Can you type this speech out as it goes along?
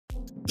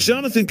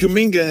Jonathan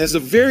Kuminga has a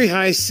very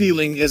high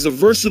ceiling as a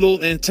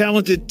versatile and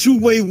talented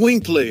two-way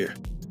wing player.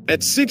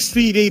 At 6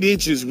 feet 8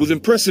 inches with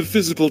impressive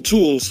physical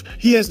tools,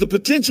 he has the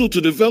potential to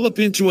develop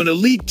into an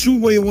elite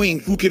two-way wing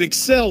who can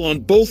excel on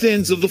both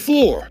ends of the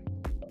floor.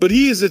 But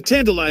he is a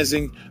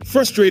tantalizing,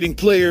 frustrating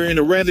player in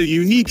a rather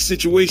unique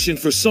situation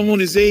for someone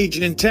his age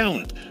and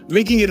talent,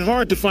 making it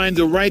hard to find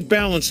the right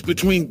balance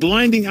between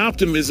blinding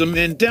optimism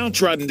and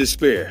downtrodden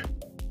despair.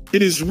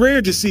 It is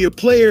rare to see a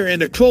player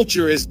and a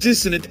culture as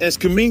dissonant as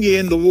Kuminga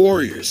and the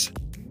Warriors.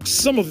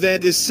 Some of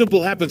that is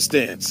simple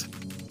happenstance.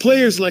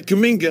 Players like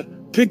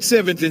Kuminga, picked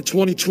 7th in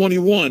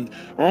 2021,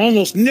 are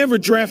almost never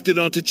drafted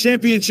onto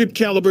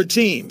championship-caliber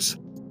teams,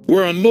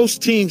 where on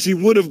most teams he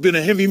would have been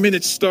a heavy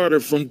minutes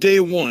starter from day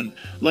one,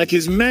 like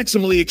his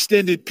maximally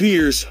extended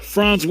peers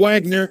Franz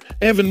Wagner,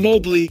 Evan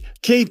Mobley,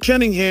 Cade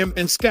Cunningham,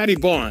 and Scotty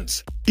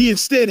Barnes. He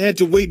instead had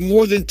to wait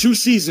more than 2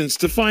 seasons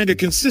to find a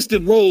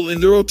consistent role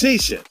in the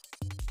rotation.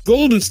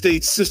 Golden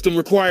State's system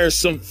requires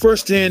some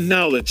first-hand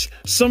knowledge,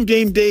 some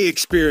game day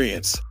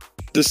experience.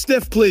 The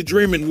Steph played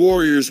Draymond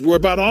Warriors were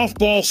about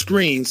off-ball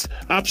screens,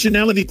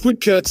 optionality quick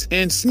cuts,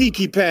 and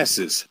sneaky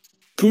passes.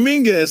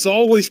 Kuminga has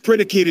always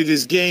predicated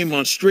his game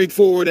on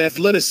straightforward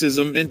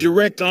athleticism and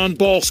direct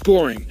on-ball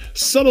scoring.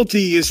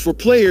 Subtlety is for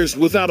players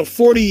without a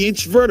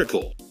 40-inch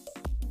vertical.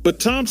 But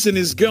Thompson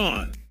is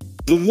gone.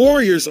 The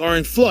Warriors are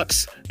in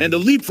flux, and a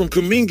leap from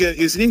Kuminga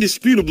is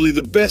indisputably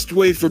the best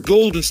way for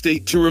Golden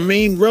State to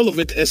remain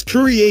relevant as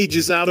Curry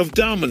ages out of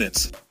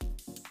dominance.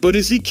 But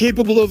is he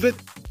capable of it?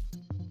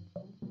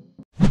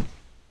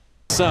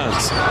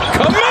 Suns.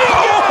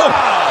 Kuminga!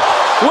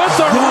 With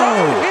the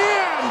right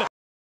hand!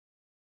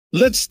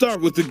 Let's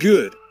start with the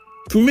good.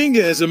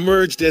 Kuminga has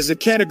emerged as a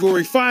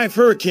Category 5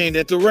 hurricane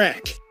at the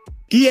rack.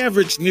 He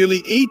averaged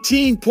nearly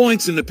 18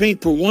 points in the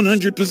paint per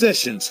 100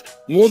 possessions,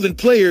 more than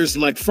players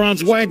like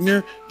Franz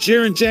Wagner,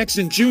 Jaren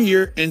Jackson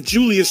Jr., and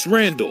Julius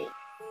Randle.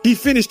 He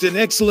finished an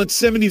excellent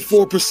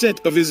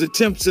 74% of his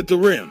attempts at the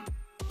rim.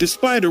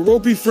 Despite a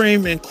ropey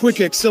frame and quick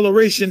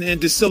acceleration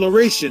and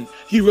deceleration,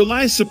 he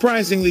relies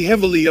surprisingly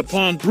heavily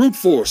upon brute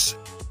force.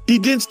 He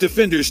dents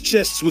defenders'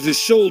 chests with his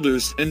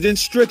shoulders and then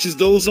stretches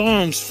those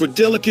arms for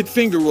delicate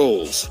finger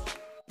rolls.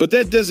 But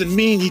that doesn't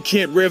mean he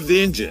can't rev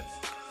the engine.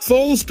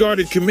 Foes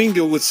guarded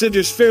Kuminga with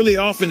centers fairly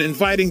often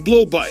inviting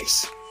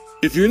blow-bys.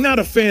 If you're not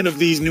a fan of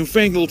these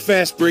newfangled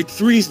fast break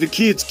threes the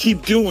kids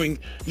keep doing,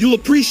 you'll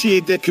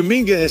appreciate that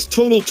Kuminga has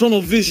total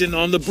tunnel vision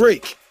on the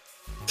break.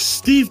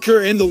 Steve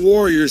Kerr and the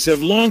Warriors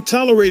have long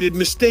tolerated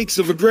mistakes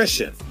of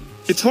aggression.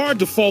 It's hard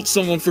to fault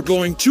someone for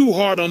going too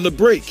hard on the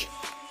break.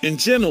 In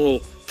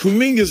general,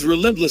 Kuminga's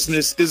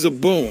relentlessness is a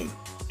boon.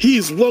 He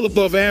is well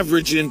above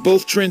average in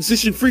both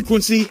transition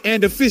frequency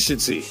and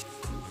efficiency.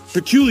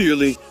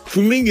 Peculiarly,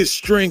 Kuminga's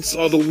strengths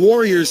are the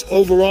Warriors'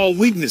 overall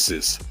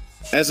weaknesses.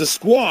 As a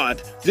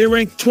squad, they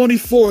rank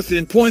 24th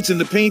in points in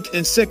the paint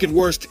and second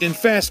worst in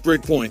fast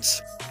break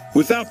points.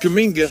 Without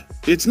Kuminga,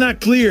 it's not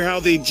clear how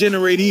they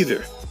generate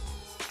either.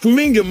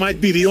 Kuminga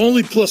might be the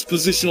only plus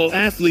positional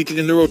athlete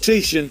in the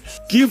rotation,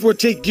 give or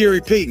take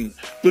Gary Payton,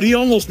 but he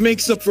almost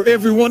makes up for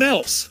everyone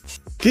else.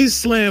 His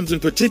slams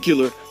in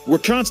particular were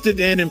constant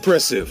and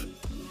impressive.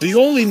 The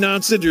only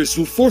non-centers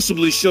who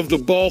forcibly shoved the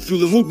ball through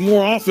the hoop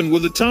more often were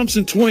the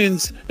Thompson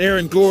twins,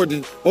 Aaron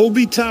Gordon,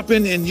 Obi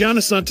Toppin, and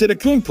Giannis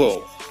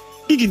Antetokounmpo.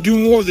 He can do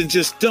more than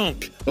just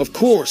dunk, of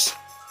course.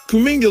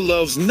 Kuminga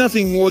loves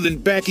nothing more than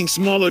backing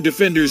smaller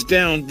defenders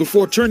down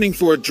before turning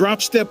for a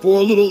drop step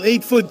or a little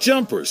 8-foot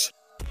jumpers.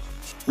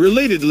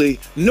 Relatedly,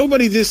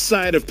 nobody this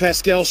side of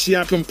Pascal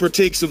Siakam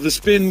partakes of the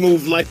spin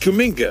move like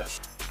Kuminga.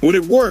 When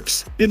it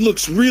works, it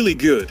looks really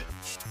good.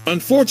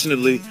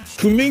 Unfortunately,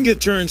 Kuminga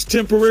turns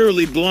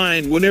temporarily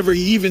blind whenever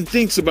he even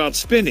thinks about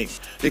spinning,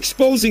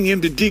 exposing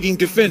him to digging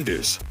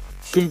defenders.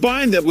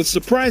 Combine that with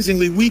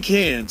surprisingly weak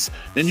hands,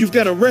 and you've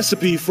got a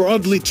recipe for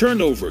ugly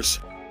turnovers.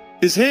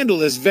 His handle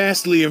has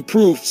vastly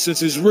improved since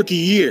his rookie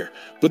year,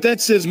 but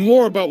that says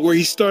more about where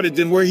he started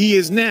than where he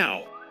is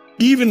now.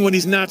 Even when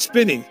he's not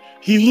spinning,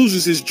 he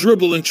loses his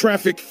dribble in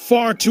traffic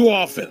far too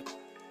often.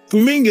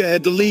 Kuminga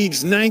had the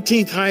league's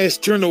 19th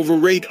highest turnover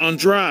rate on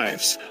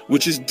drives,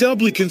 which is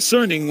doubly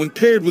concerning when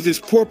paired with his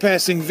poor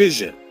passing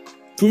vision.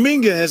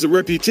 Kuminga has a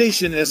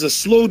reputation as a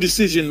slow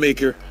decision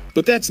maker,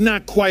 but that's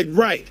not quite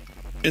right.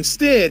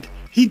 Instead,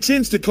 he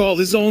tends to call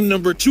his own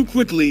number too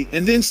quickly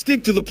and then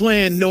stick to the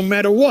plan no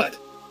matter what.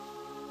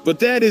 But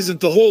that isn't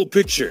the whole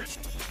picture.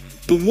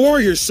 The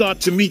Warriors sought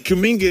to meet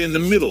Kuminga in the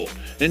middle,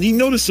 and he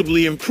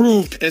noticeably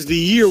improved as the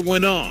year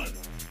went on.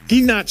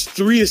 He notched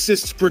 3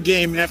 assists per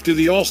game after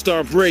the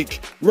All-Star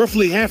break,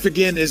 roughly half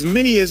again as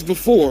many as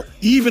before,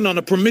 even on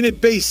a per-minute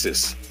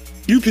basis.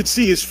 You could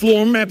see his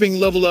floor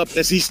mapping level up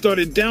as he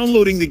started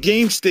downloading the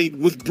game state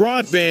with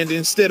broadband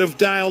instead of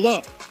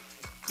dial-up.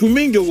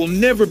 Kuminga will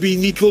never be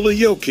Nikola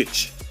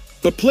Jokic,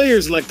 but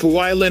players like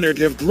Kawhi Leonard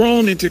have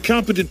grown into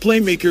competent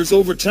playmakers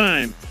over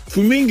time.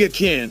 Kuminga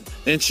can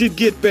and should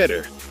get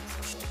better.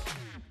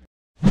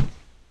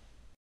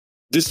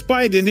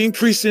 Despite an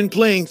increase in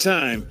playing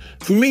time,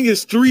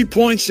 Kuminga's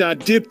three-point shot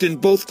dipped in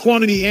both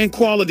quantity and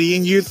quality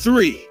in year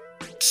 3.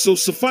 So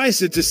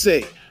suffice it to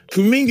say,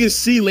 Kuminga's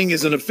ceiling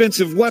as an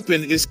offensive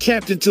weapon is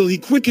capped until he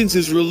quickens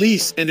his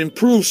release and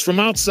improves from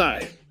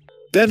outside.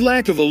 That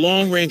lack of a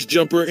long-range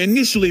jumper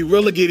initially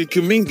relegated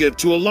Kuminga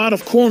to a lot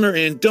of corner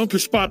and dunker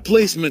spot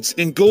placements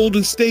in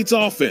Golden State's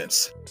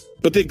offense.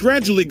 But they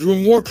gradually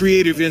grew more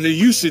creative in their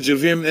usage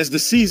of him as the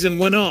season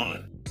went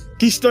on.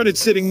 He started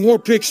setting more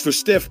picks for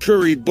Steph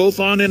Curry both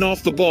on and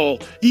off the ball,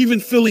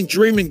 even filling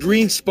Draymond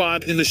Green's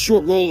spot in the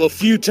short roll a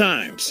few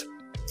times.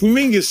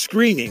 Kuminga's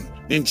screening,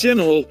 in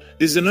general,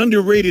 is an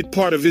underrated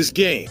part of his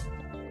game.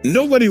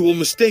 Nobody will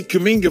mistake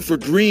Kuminga for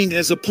Green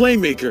as a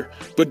playmaker,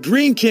 but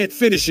Green can't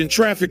finish in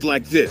traffic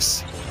like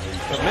this.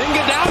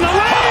 Kuminga down the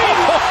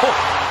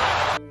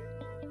lane!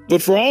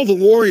 But for all the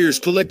Warriors'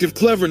 collective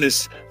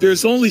cleverness,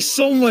 there's only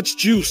so much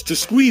juice to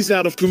squeeze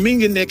out of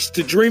Kuminga next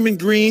to Draymond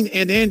Green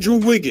and Andrew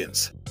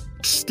Wiggins.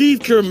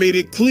 Steve Kerr made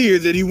it clear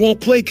that he won't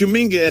play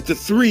Kuminga at the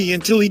 3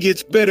 until he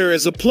gets better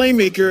as a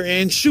playmaker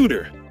and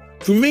shooter.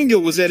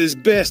 Kuminga was at his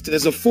best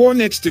as a 4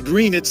 next to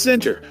Green at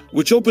center,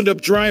 which opened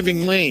up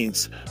driving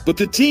lanes, but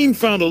the team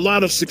found a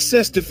lot of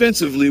success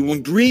defensively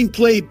when Green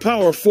played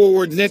power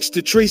forward next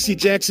to Tracy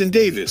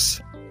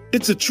Jackson-Davis.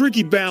 It's a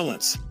tricky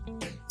balance.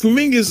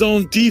 Kuminga's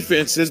own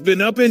defense has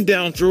been up and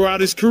down throughout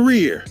his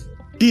career.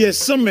 He has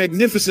some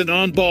magnificent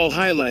on-ball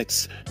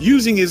highlights,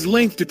 using his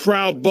length to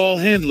crowd ball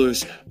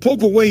handlers,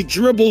 poke away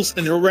dribbles,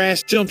 and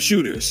harass jump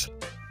shooters.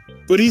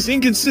 But he's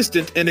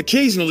inconsistent and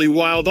occasionally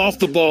wild off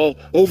the ball,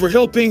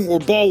 overhelping or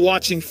ball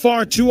watching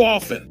far too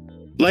often.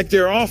 Like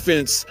their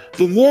offense,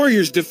 the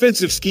Warriors'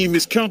 defensive scheme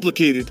is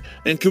complicated,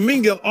 and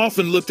Kuminga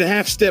often looked a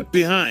half-step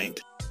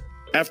behind.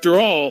 After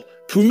all,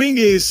 Kuminga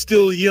is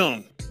still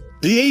young.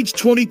 The age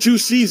 22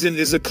 season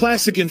is a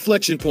classic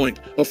inflection point,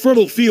 a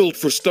fertile field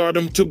for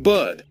stardom to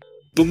bud.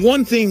 The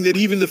one thing that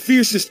even the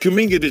fiercest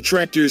Kuminga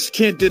detractors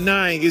can't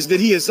deny is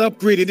that he has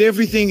upgraded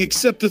everything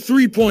except the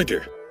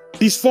three-pointer.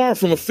 He's far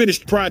from a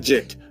finished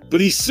project, but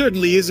he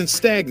certainly isn't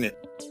stagnant.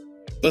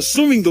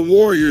 Assuming the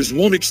Warriors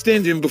won't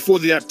extend him before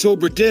the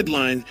October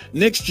deadline,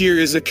 next year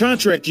is a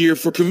contract year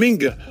for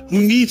Kuminga, who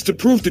needs to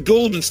prove to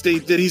Golden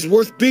State that he's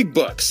worth big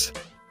bucks.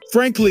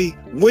 Frankly,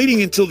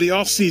 waiting until the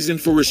offseason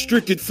for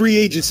restricted free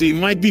agency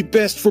might be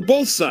best for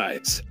both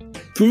sides.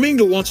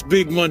 Kuminga wants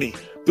big money,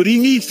 but he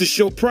needs to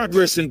show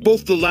progress in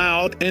both the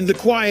loud and the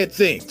quiet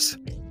things.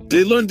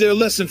 They learned their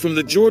lesson from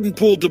the Jordan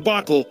Poole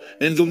debacle,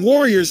 and the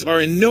Warriors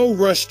are in no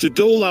rush to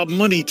dole out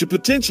money to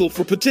potential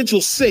for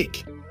potential's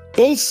sake.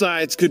 Both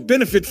sides could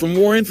benefit from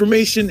more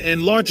information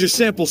and larger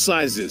sample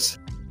sizes.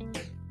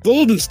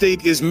 Golden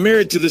State is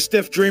married to the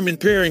Steph-Draymond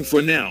pairing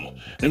for now,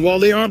 and while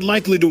they aren't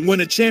likely to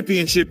win a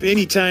championship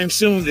anytime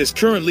soon as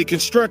currently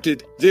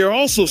constructed, they are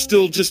also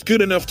still just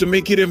good enough to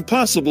make it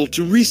impossible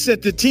to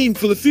reset the team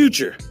for the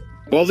future.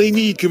 While they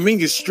need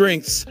Kuminga's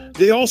strengths,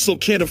 they also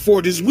can't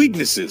afford his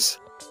weaknesses.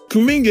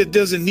 Kuminga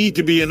doesn't need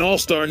to be an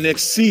all-star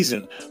next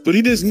season, but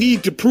he does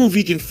need to prove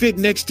he can fit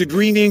next to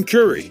Green and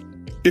Curry.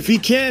 If he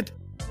can't,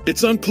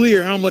 it's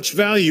unclear how much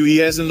value he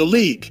has in the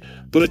league,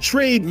 but a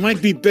trade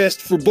might be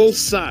best for both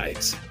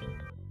sides.